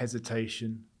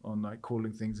hesitation on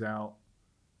calling things out.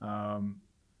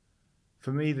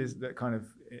 For me, there's that kind of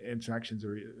interactions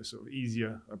are sort of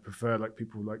easier. I prefer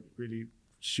people really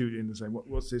shoot in and say,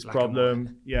 "What's this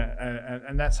problem?" Yeah,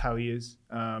 and that's how he is.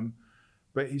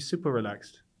 But he's super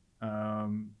relaxed,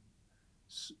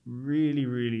 really,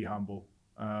 really humble.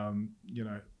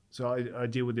 So I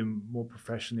deal with him more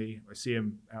professionally. I see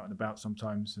him out and about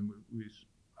sometimes, and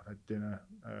I've had dinner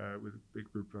with a big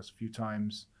group of us a few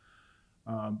times.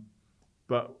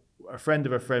 But a friend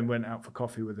of a friend went out for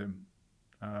coffee with him.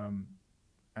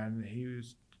 And he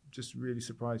was just really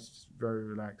surprised, just very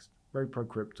relaxed, very pro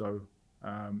crypto.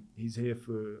 He's here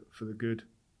for the good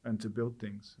and to build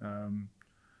things. And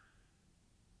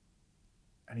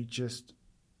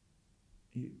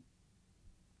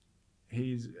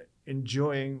he's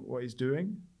enjoying what he's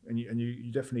doing, and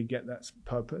you definitely get that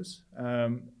purpose.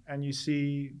 And I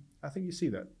think you see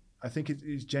that. I think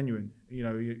it's genuine.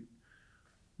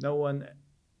 No one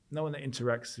that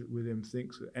interacts with him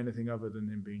thinks anything other than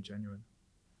him being genuine.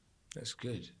 That's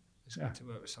good. It's good to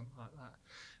work with something like that.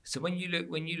 So when you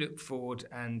look forward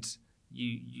and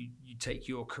you take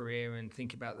your career and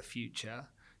think about the future,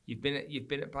 you've been at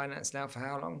Binance now for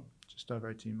how long? Just over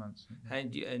 18 months.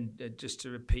 And just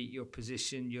to repeat your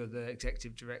position, you're the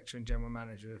executive director and general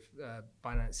manager of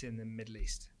Binance in the Middle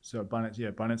East. So Binance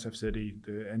FZE,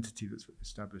 the entity that's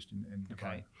established in Dubai.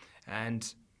 Okay.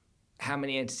 And how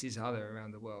many entities are there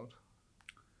around the world?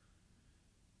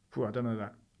 I don't know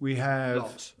that. We have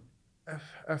lots.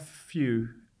 A few.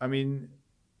 I mean,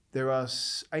 there are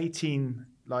 18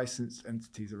 licensed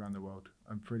entities around the world.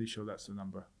 I'm pretty sure that's the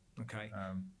number. Okay.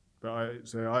 But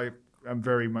I am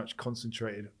very much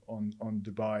concentrated on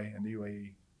Dubai and the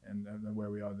UAE and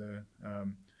where we are there.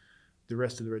 The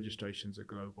rest of the registrations are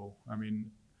global. I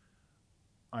mean,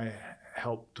 I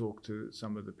help talk to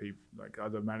some of the people, like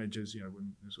other managers,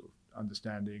 when they're sort of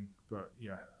understanding. But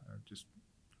just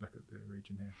look at the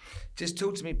region here. Just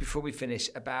talk to me before we finish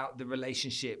about the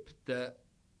relationship that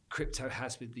crypto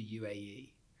has with the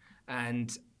UAE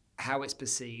and how it's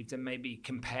perceived, and maybe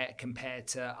compare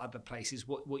to other places,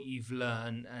 what you've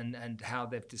learned and how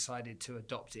they've decided to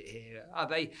adopt it here. Are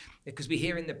they, because we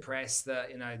hear in the press that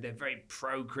they're very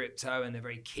pro crypto and they're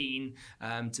very keen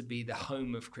to be the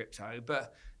home of crypto,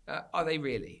 but are they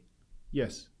really?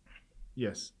 Yes.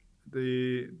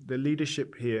 The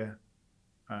leadership here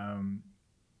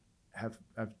have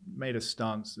made a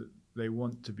stance that they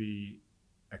want to be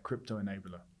a crypto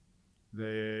enabler.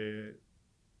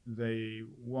 They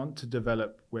want to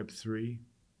develop Web3,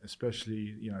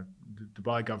 especially the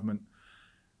Dubai government.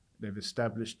 They've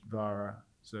established VARA,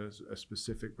 so a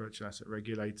specific virtual asset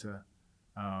regulator.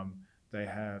 They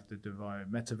have the Dubai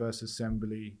Metaverse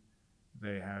Assembly.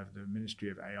 They have the Ministry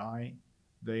of AI.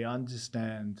 They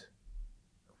understand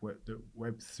that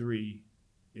Web3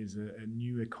 is a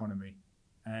new economy,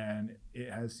 and it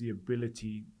has the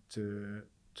ability to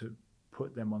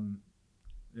put them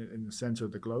in the center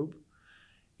of the globe.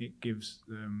 It gives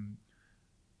them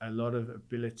a lot of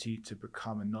ability to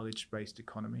become a knowledge-based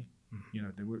economy.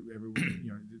 The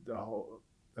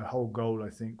whole goal,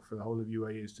 I think, for the whole of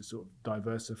UAE is to sort of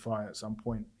diversify at some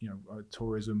point,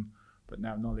 tourism, but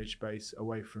now knowledge base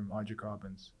away from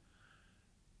hydrocarbons.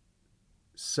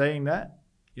 Saying that,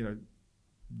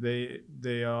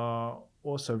 they are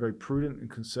also very prudent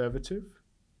and conservative.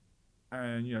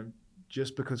 And,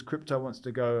 just because crypto wants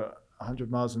to go 100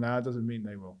 miles an hour doesn't mean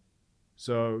they will.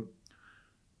 So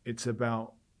it's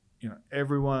about,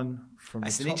 everyone from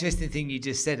That's the an top. interesting thing you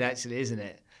just said, actually, isn't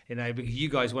it? Because you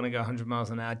guys want to go 100 miles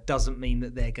an hour doesn't mean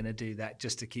that they're going to do that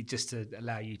just to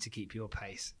allow you to keep your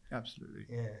pace. Absolutely.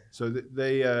 Yeah. So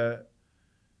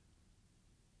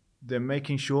they're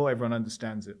making sure everyone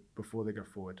understands it before they go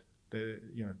forward.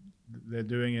 They're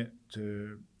doing it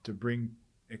to bring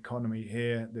economy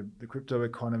here, the crypto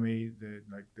economy.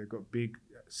 They've got big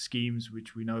schemes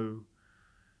which we know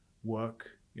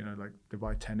work. Like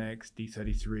Divide 10x,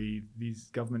 D33. These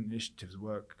government initiatives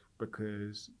work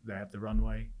because they have the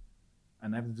runway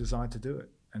and they have the desire to do it.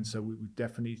 And so we're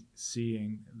definitely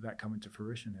seeing that come into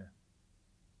fruition here.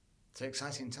 It's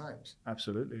exciting times.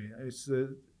 Absolutely. It's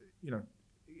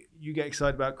you get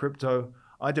excited about crypto.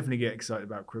 I definitely get excited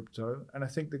about crypto. And I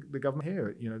think the government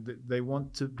here, they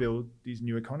want to build these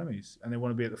new economies and they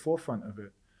want to be at the forefront of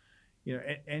it.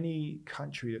 Any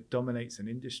country that dominates an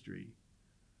industry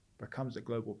becomes a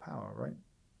global power, right?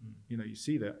 You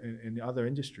see that in the other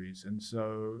industries. And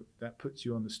so that puts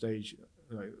you on the stage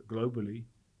globally,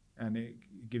 and it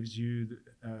gives you,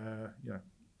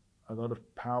 a lot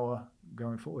of power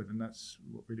going forward. And that's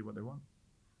really what they want.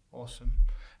 Awesome.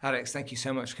 Alex, thank you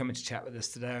so much for coming to chat with us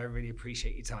today. I really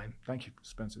appreciate your time. Thank you,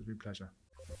 Spencer. It's been a pleasure.